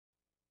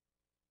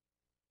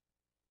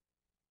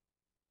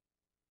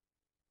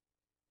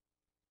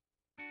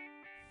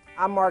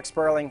I'm Mark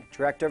Sperling,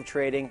 Director of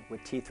Trading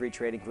with T3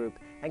 Trading Group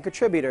and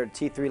contributor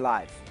to T3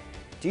 Live.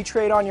 Do you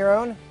trade on your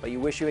own, but you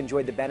wish you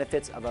enjoyed the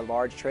benefits of a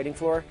large trading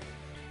floor?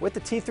 With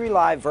the T3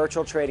 Live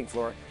virtual trading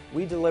floor,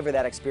 we deliver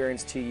that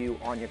experience to you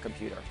on your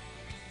computer.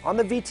 On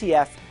the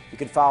VTF, you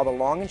can follow the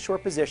long and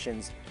short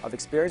positions of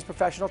experienced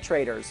professional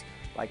traders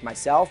like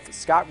myself,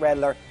 Scott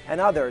Redler,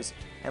 and others,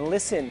 and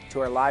listen to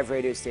our live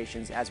radio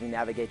stations as we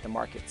navigate the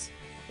markets.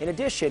 In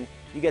addition,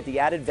 you get the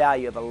added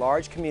value of a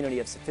large community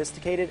of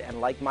sophisticated and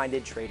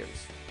like-minded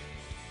traders.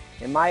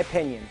 In my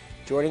opinion,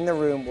 joining the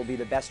room will be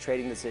the best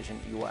trading decision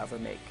you will ever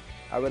make.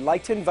 I would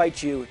like to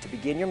invite you to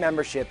begin your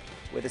membership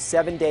with a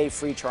 7-day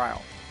free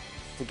trial.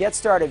 To get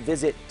started,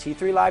 visit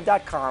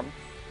t3live.com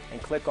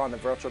and click on the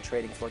Virtual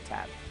Trading Floor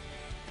tab.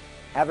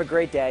 Have a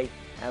great day,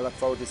 and I look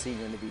forward to seeing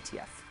you in the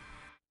VTF.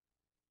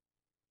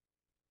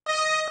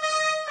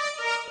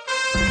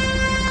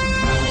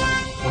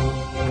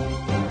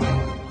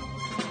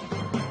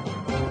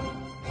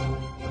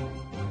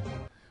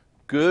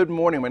 Good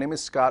morning. My name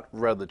is Scott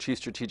Redler, Chief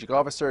Strategic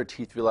Officer at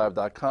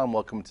T3Live.com.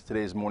 Welcome to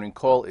today's morning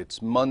call.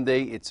 It's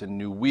Monday. It's a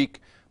new week.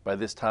 By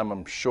this time,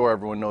 I'm sure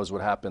everyone knows what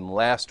happened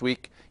last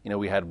week. You know,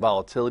 we had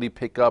volatility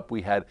pick up.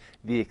 We had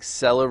the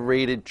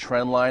accelerated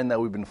trend line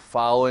that we've been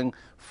following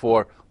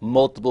for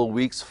multiple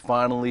weeks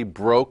finally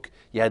broke.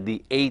 You had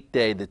the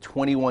 8-day, the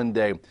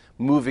 21-day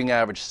moving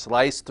average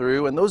slice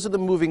through. And those are the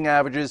moving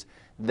averages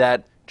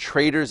that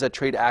traders that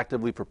trade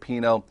actively for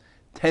P&L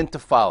tend to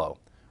follow.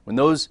 When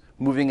those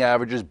moving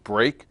averages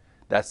break,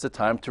 that's the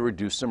time to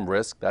reduce some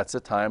risk. That's the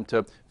time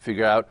to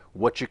figure out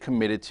what you're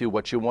committed to,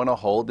 what you want to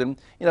hold. And,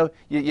 you know,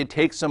 you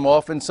take some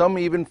off and some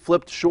even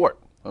flipped short.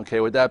 Okay,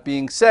 with that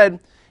being said,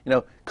 you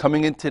know,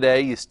 coming in today,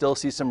 you still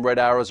see some red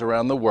arrows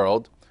around the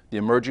world. The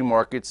emerging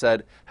markets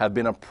that have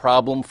been a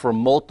problem for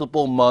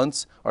multiple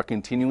months are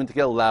continuing to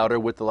get louder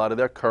with a lot of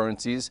their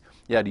currencies.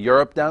 You had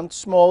Europe down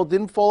small,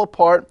 didn't fall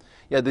apart.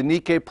 You had the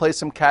Nikkei play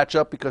some catch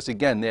up because,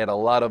 again, they had a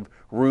lot of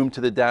room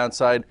to the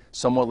downside,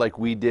 somewhat like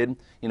we did,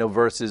 you know,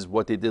 versus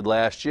what they did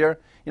last year.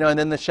 You know, and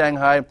then the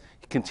Shanghai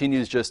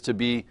continues just to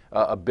be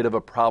a bit of a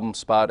problem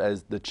spot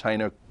as the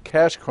China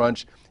cash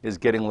crunch is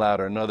getting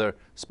louder. Another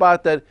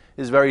spot that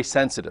is very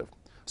sensitive.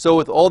 So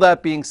with all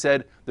that being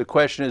said, the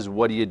question is,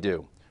 what do you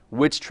do?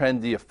 Which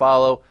trend do you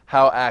follow?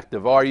 How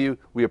active are you?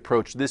 We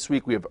approach this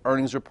week. We have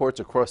earnings reports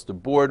across the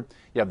board.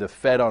 You have the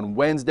Fed on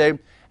Wednesday,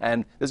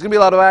 and there's going to be a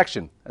lot of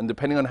action. And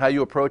depending on how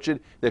you approach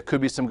it, there could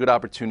be some good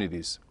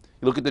opportunities.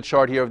 You look at the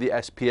chart here of the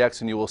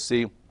SPX, and you will see,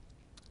 you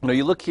know,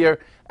 you look here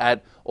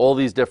at all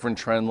these different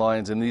trend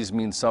lines, and these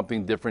mean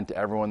something different to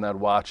everyone that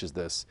watches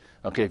this.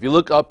 Okay, if you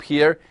look up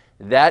here,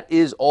 that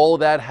is all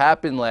that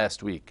happened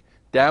last week.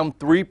 Down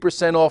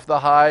 3% off the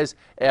highs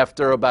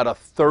after about a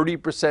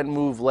 30%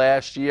 move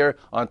last year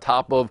on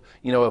top of,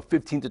 you know, a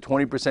 15 to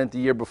 20% the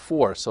year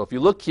before. So if you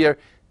look here,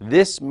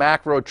 this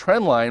macro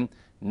trend line,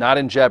 not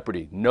in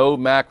jeopardy, no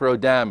macro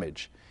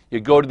damage.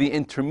 You go to the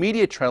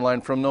intermediate trend line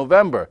from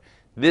November,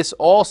 this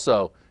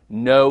also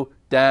no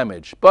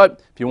damage.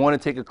 But if you want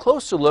to take a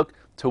closer look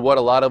to what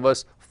a lot of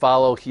us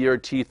follow here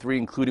at T3,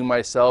 including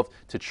myself,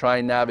 to try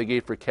and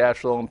navigate for cash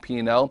flow and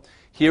P&L,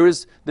 here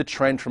is the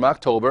trend from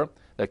October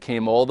that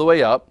came all the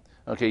way up.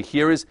 Okay,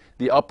 here is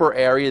the upper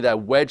area,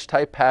 that wedge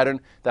type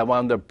pattern that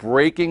wound up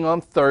breaking on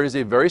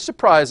Thursday. Very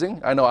surprising.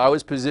 I know I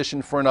was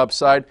positioned for an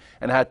upside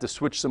and had to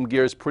switch some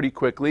gears pretty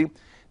quickly.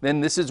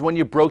 Then this is when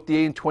you broke the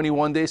 8 and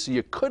 21 days, so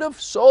you could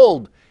have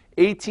sold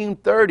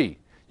 1830.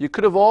 You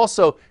could have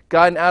also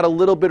gotten out a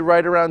little bit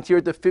right around here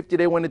at the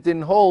 50-day when it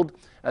didn't hold,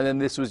 and then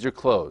this was your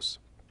close.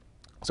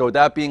 So with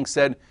that being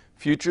said,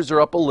 futures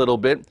are up a little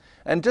bit.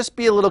 And just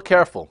be a little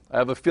careful. I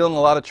have a feeling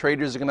a lot of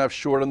traders are going to have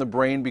short on the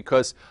brain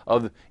because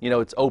of, you know,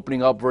 it's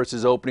opening up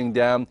versus opening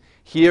down.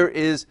 Here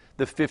is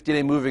the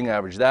 50-day moving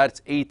average.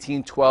 That's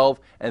 1812.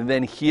 And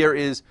then here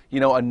is, you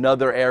know,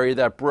 another area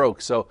that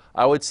broke. So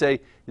I would say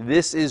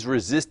this is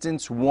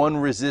resistance 1,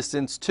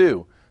 resistance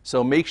 2.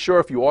 So make sure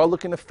if you are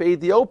looking to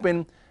fade the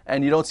open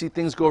and you don't see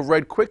things go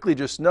red quickly,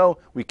 just know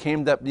we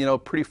came that, you know,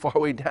 pretty far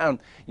way down.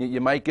 You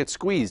might get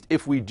squeezed.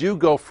 If we do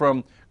go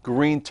from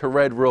green to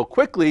red real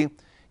quickly,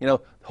 you know,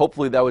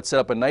 hopefully that would set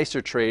up a nicer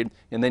trade.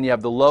 And then you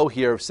have the low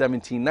here of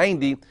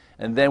 1790,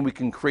 and then we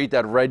can create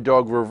that red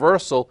dog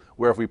reversal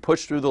where if we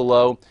push through the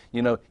low,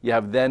 you know, you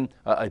have then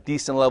a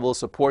decent level of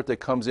support that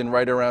comes in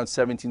right around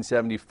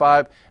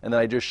 1775. And then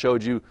I just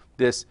showed you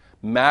this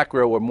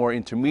macro or more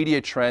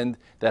intermediate trend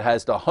that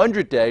has the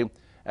 100-day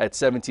at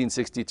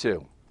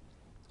 1762.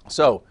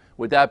 So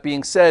with that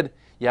being said,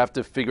 you have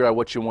to figure out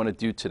what you want to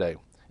do today.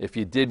 If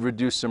you did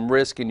reduce some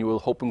risk and you were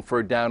hoping for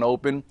a down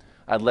open,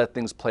 I'd let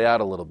things play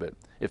out a little bit.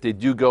 If they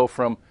do go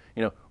from,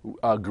 you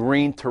know,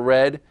 green to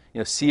red, you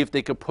know, see if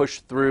they could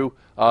push through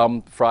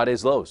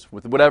Friday's lows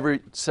with whatever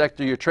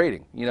sector you're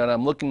trading. You know, and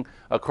I'm looking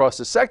across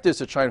the sectors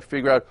to try and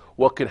figure out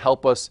what could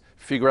help us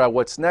figure out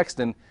what's next.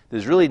 And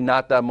there's really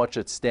not that much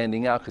that's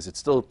standing out because it's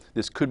still,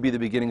 this could be the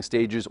beginning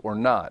stages or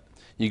not.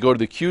 You go to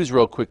the Qs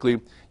real quickly,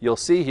 you'll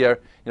see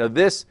here, you know,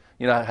 this,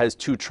 has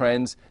two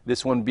trends,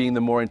 this one being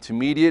the more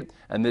intermediate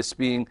and this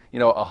being,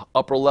 a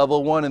upper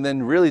level one, and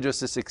then really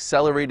just this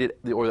accelerated,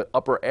 or the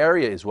upper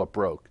area is what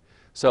broke.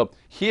 So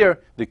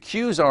here, the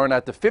Qs aren't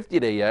at the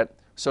 50-day yet,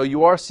 so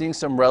you are seeing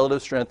some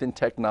relative strength in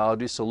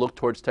technology, so look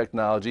towards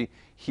technology.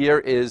 Here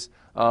is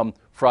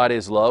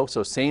Friday's low,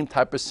 so same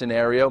type of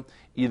scenario.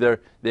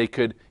 Either they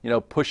could,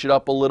 push it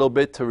up a little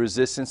bit to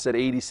resistance at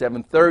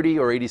 87.30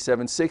 or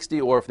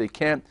 87.60, or if they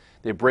can't,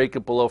 they break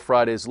it below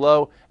Friday's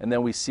low, and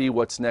then we see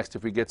what's next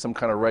if we get some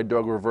kind of red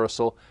dog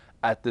reversal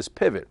at this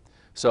pivot.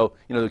 So,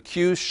 the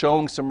Qs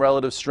showing some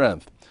relative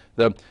strength.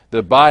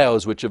 The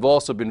bios, which have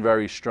also been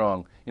very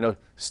strong,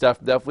 Steph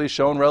definitely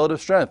showing relative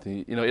strength.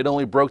 It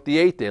only broke the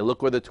 8-day.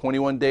 Look where the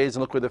 21 days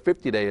and look where the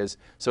 50-day is.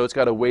 So it's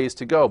got a ways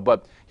to go.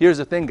 But here's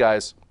the thing,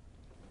 guys.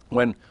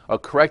 When a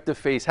corrective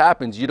phase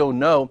happens, you don't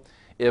know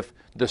if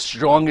the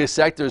strongest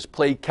sectors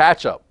play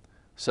catch-up.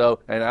 So,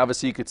 and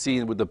obviously you could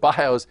see with the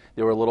bios,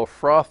 they were a little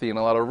frothy in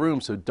a lot of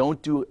room. So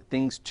don't do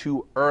things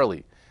too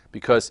early,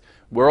 because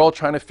we're all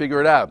trying to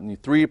figure it out.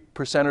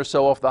 3% or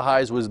so off the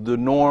highs was the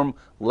norm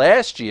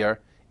last year.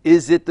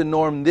 Is it the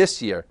norm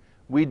this year?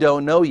 We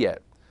don't know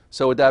yet.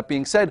 So with that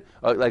being said,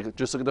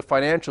 just look at the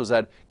financials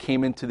that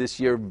came into this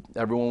year.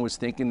 Everyone was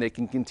thinking they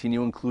can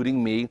continue,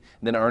 including me. And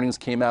then earnings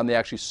came out and they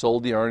actually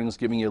sold the earnings,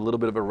 giving you a little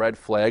bit of a red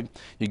flag.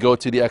 You go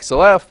to the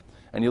XLF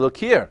and you look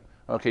here.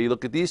 Okay, you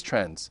look at these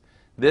trends.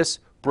 This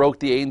broke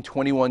the 8 and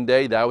 21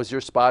 day. That was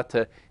your spot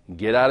to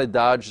get out of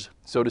Dodge,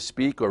 so to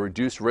speak, or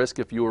reduce risk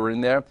if you were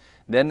in there.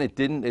 Then it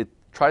didn't. It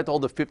tried to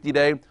hold the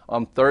 50-day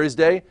on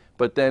Thursday,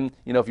 but then,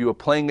 if you were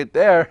playing it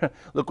there,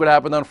 look what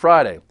happened on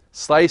Friday.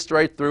 Sliced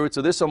right through it.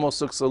 So this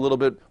almost looks a little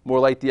bit more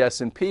like the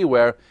S&P,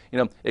 where,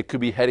 it could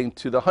be heading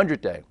to the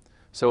 100-day.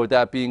 So with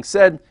that being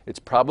said, it's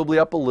probably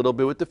up a little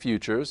bit with the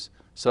futures.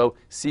 So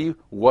see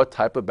what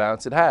type of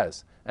bounce it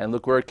has and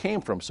look where it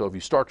came from. So if you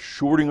start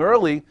shorting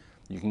early,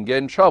 you can get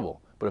in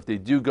trouble. But if they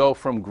do go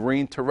from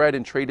green to red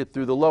and trade it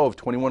through the low of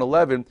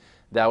 21.11,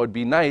 that would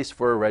be nice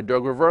for a red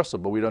dog reversal,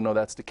 but we don't know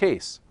that's the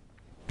case.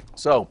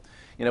 So,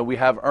 we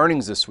have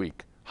earnings this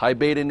week. High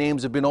beta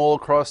names have been all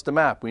across the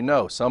map. We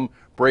know some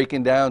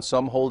breaking down,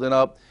 some holding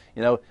up.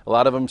 A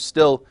lot of them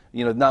still,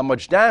 not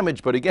much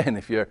damage. But again,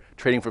 if you're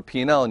trading for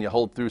P&L and you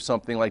hold through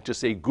something like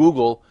just say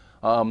Google,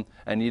 and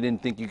you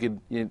didn't think you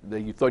could,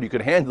 you thought you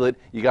could handle it,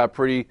 you got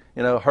pretty,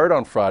 hurt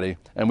on Friday.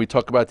 And we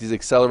talk about these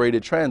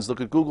accelerated trends.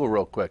 Look at Google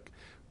real quick.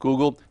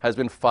 Google has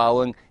been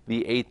following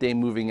the 8-day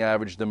moving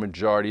average the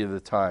majority of the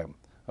time.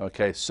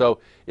 Okay, so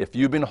if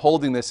you've been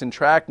holding this and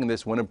tracking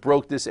this, when it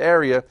broke this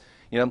area,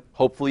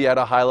 hopefully you had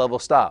a high level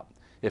stop.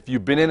 If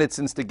you've been in it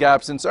since the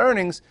gap, since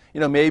earnings,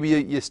 maybe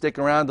you stick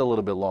around a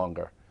little bit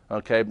longer.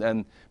 Okay,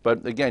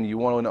 but again, you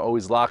want to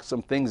always lock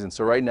some things in.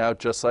 So right now,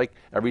 just like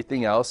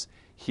everything else,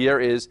 here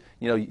is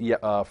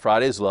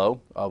Friday's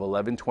low of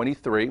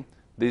 11.23.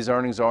 These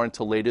earnings aren't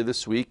until later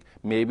this week.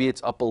 Maybe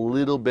it's up a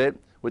little bit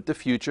with the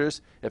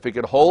futures. If it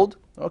could hold,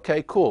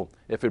 okay, cool.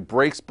 If it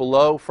breaks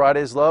below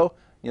Friday's low,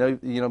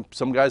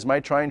 some guys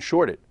might try and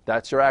short it.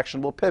 That's your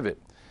actionable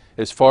pivot.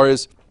 As far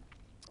as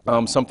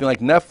something like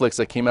Netflix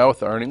that came out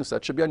with earnings,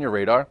 that should be on your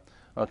radar.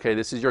 Okay,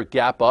 this is your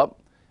gap up.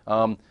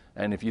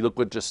 And if you look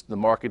what just the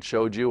market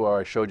showed you, or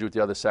I showed you with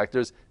the other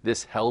sectors,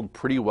 this held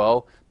pretty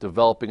well,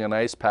 developing a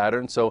nice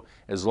pattern. So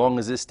as long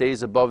as this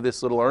stays above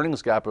this little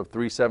earnings gap of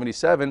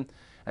 377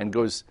 and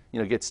goes,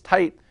 gets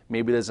tight,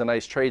 maybe there's a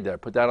nice trade there.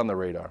 Put that on the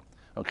radar.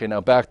 Okay, now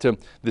back to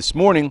this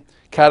morning,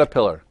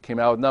 Caterpillar came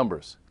out with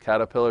numbers.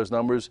 Caterpillar's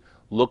numbers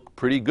look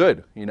pretty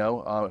good,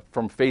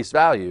 from face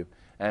value.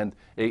 And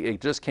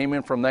it just came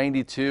in from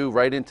 92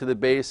 right into the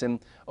base and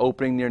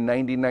opening near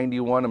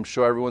 90.91. I'm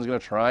sure everyone's going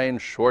to try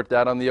and short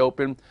that on the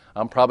open.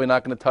 I'm probably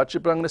not going to touch it,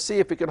 but I'm going to see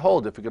if it could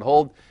hold. If it could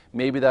hold,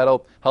 maybe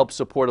that'll help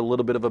support a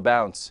little bit of a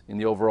bounce in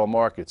the overall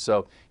market.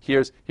 So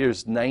here's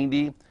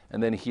 90,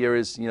 and then here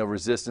is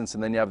resistance,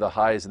 and then you have the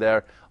highs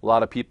there. A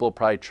lot of people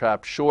probably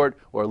trapped short,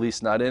 or at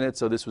least not in it.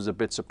 So this was a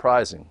bit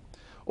surprising.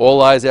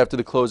 All eyes after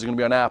the close are going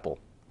to be on Apple.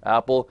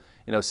 Apple,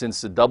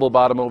 since the double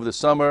bottom over the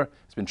summer,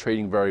 it's been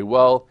trading very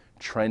well,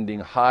 trending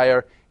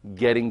higher,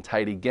 getting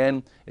tight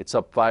again. It's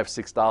up $5,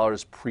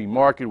 $6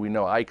 pre-market. We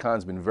know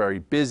Icon's been very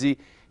busy.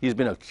 He's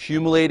been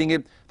accumulating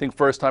it. I think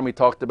first time we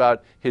talked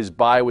about his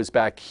buy was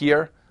back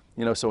here.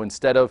 So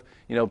instead of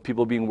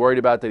people being worried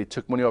about that he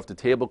took money off the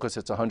table because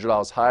it's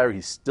 $100 higher,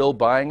 he's still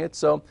buying it.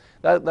 So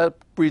that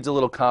breeds a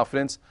little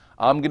confidence.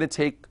 I'm going to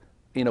take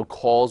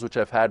calls, which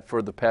I've had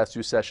for the past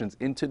few sessions,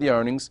 into the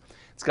earnings.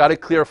 It's got to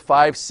clear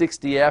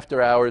 560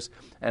 after hours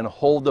and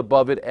hold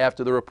above it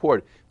after the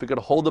report. If it could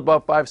hold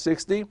above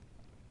 560,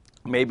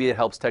 maybe it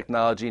helps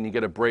technology and you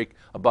get a break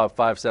above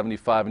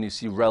 575 and you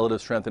see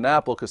relative strength in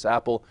Apple, because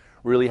Apple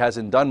really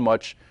hasn't done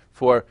much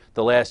for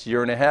the last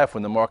year and a half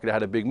when the market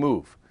had a big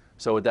move.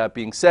 So with that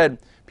being said,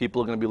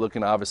 people are going to be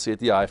looking obviously at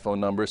the iPhone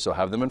numbers, so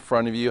have them in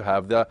front of you,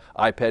 have the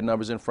iPad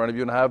numbers in front of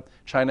you, and have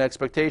China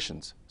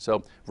expectations.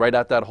 So write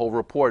out that whole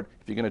report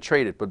if you're going to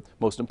trade it. But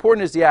most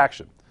important is the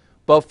action.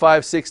 Above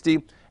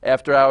 560,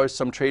 after hours,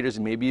 some traders,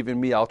 and maybe even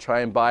me, I'll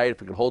try and buy it.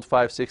 If it can hold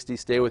 560,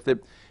 stay with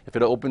it. If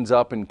it opens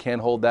up and can't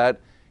hold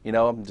that, You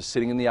know, I'm just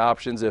sitting in the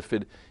options. If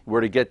it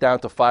were to get down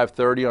to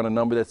 530 on a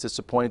number that's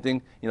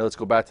disappointing, you know, let's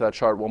go back to that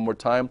chart one more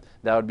time.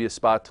 That would be a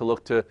spot to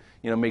look to,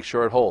 you know, make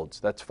sure it holds.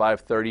 That's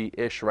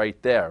 530-ish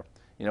right there.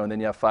 You know, and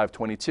then you have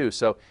 522.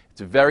 So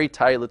it's very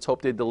tight. Let's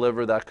hope they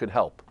deliver. That could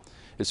help.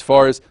 As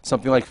far as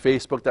something like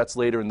Facebook, that's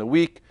later in the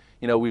week.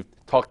 You know, we've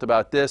talked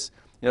about this.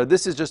 You know,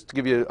 this is just to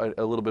give you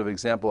a little bit of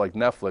example like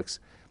Netflix.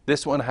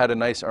 This one had a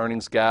nice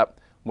earnings gap,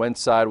 went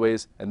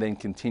sideways, and then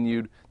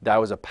continued. That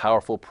was a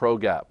powerful pro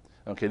gap.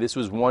 Okay, this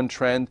was one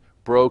trend,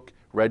 broke,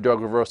 red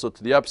dog reversal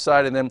to the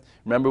upside, and then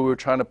remember we were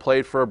trying to play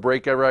it for a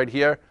breakout right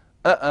here?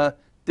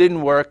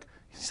 Didn't work.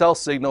 Sell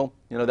signal,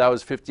 you know, that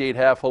was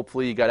 58.5.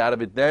 Hopefully you got out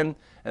of it then,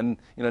 and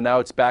you know, now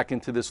it's back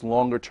into this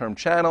longer term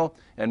channel,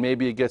 and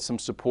maybe it gets some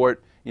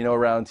support, you know,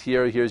 around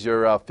here. Here's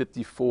your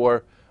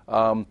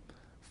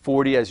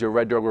 54.40 as your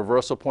red dog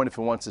reversal point if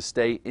it wants to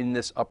stay in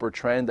this upper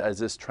trend as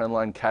this trend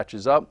line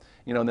catches up.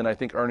 You know, and then I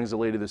think earnings are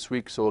later this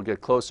week, so we'll get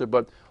closer.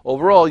 But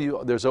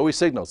overall, there's always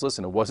signals.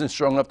 Listen, it wasn't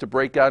strong enough to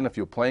break out, and if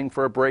you're playing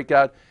for a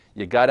breakout,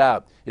 you got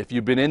out. If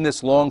you've been in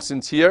this long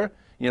since here,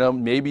 you know,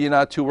 maybe you're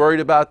not too worried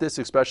about this,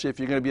 especially if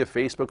you're going to be a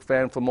Facebook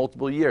fan for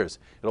multiple years.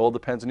 It all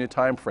depends on your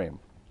time frame.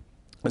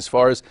 As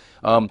far as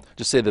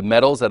just say the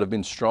metals that have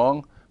been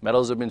strong,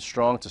 metals have been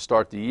strong to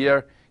start the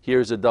year.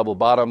 Here's a double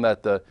bottom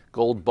that the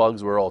gold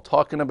bugs were all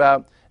talking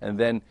about. And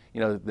then, you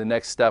know, the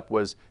next step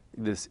was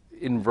this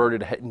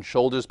inverted head and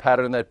shoulders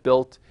pattern that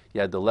built.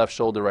 You had the left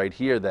shoulder right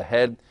here, the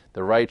head,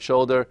 the right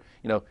shoulder,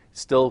 you know,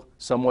 still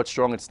somewhat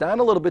strong. It's down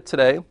a little bit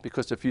today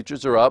because the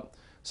futures are up.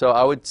 So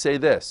I would say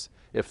this,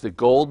 if the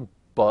gold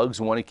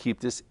bugs want to keep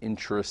this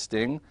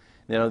interesting,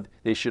 you know,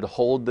 they should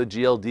hold the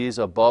GLDs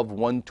above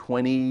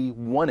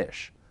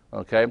 121-ish.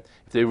 Okay,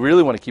 if they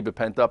really want to keep it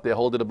pent up, they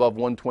hold it above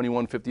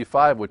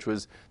 121.55, which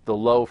was the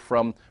low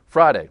from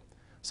Friday.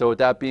 So with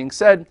that being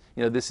said,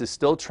 you know, this is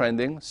still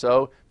trending.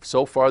 So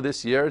far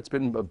this year, it's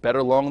been a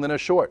better long than a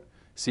short.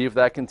 See if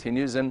that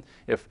continues, and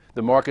if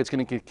the market's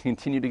going to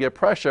continue to get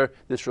pressure,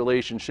 this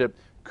relationship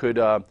could,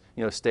 you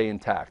know, stay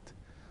intact.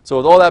 So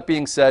with all that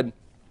being said,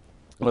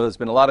 well, there's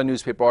been a lot of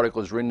newspaper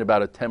articles written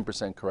about a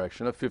 10%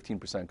 correction, a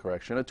 15%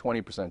 correction, a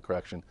 20%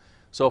 correction.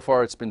 So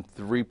far, it's been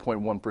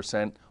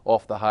 3.1%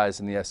 off the highs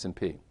in the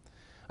S&P.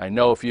 I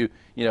know if you're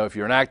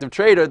an active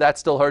trader, that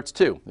still hurts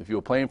too. If you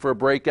were playing for a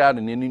breakout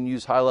and you didn't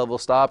use high-level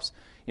stops,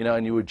 you know,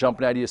 and you were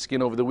jumping out of your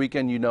skin over the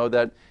weekend, you know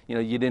that, you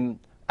know, you didn't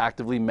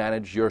actively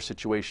manage your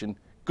situation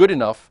good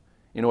enough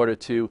in order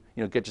to, you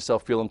know, get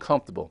yourself feeling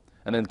comfortable.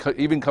 And then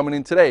even coming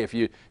in today, if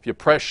you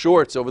press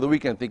shorts over the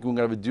weekend thinking we're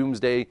going to have a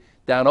doomsday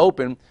down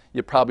open,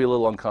 you're probably a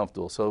little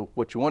uncomfortable. So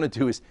what you want to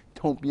do is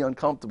don't be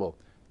uncomfortable.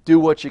 Do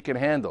what you can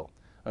handle.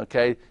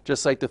 Okay,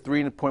 just like the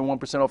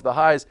 3.1% off the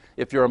highs,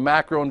 if you're a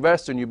macro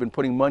investor and you've been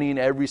putting money in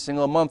every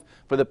single month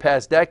for the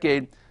past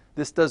decade,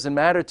 this doesn't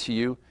matter to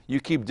you. You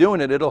keep doing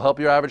it, it'll help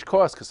your average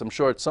cost, because I'm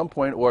sure at some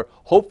point, or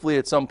hopefully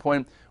at some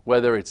point,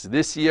 whether it's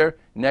this year,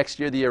 next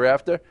year, the year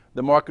after,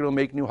 the market will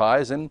make new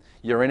highs and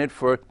you're in it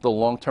for the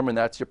long term, and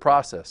that's your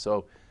process.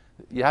 So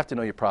you have to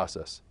know your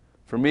process.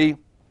 For me,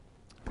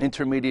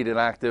 intermediate and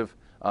active,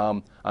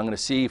 I'm going to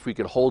see if we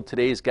could hold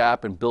today's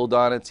gap and build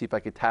on it, see if I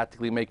could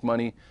tactically make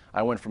money.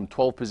 I went from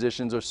 12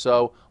 positions or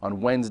so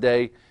on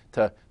Wednesday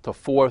to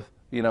 4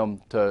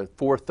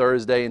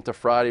 Thursday into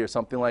Friday or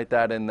something like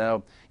that. And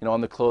now, you know,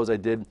 on the close I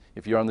did,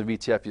 if you're on the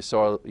VTF, you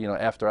saw, you know,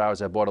 after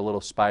hours I bought a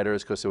little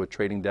spiders because they were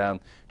trading down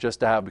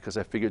just to have, because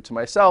I figured to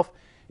myself,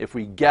 if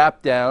we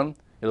gap down,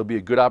 it'll be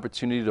a good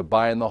opportunity to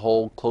buy in the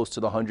hole close to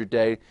the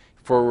 100-day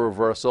for a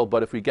reversal.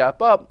 But if we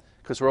gap up,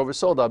 because we're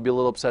oversold, I'll be a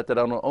little upset that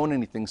I don't own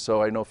anything.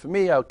 So I know for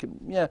me, I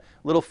can,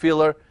 little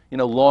feeler, you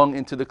know, long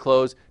into the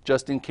close,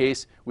 just in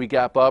case we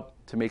gap up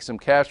to make some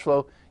cash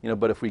flow. You know,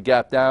 but if we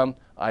gap down,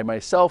 I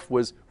myself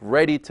was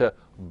ready to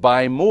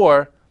buy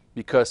more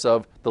because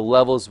of the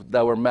levels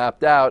that were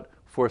mapped out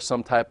for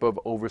some type of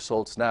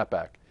oversold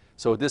snapback.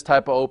 So with this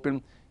type of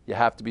open, you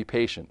have to be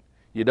patient.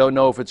 You don't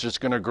know if it's just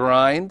going to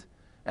grind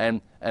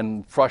and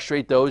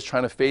frustrate those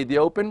trying to fade the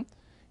open,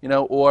 you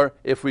know, or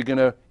if we're going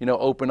to, you know,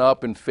 open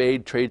up and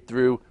fade, trade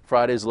through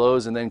Friday's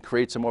lows and then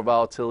create some more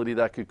volatility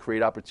that could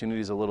create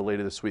opportunities a little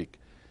later this week.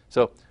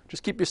 So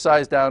just keep your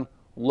size down,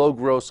 low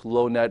gross,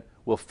 low net.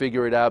 We'll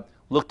figure it out.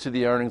 Look to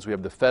the earnings. We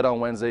have the Fed on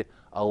Wednesday.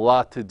 A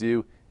lot to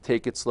do.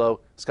 Take it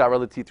slow. Scott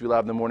Redler, T3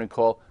 Live, the morning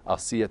call. I'll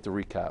see you at the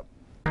recap.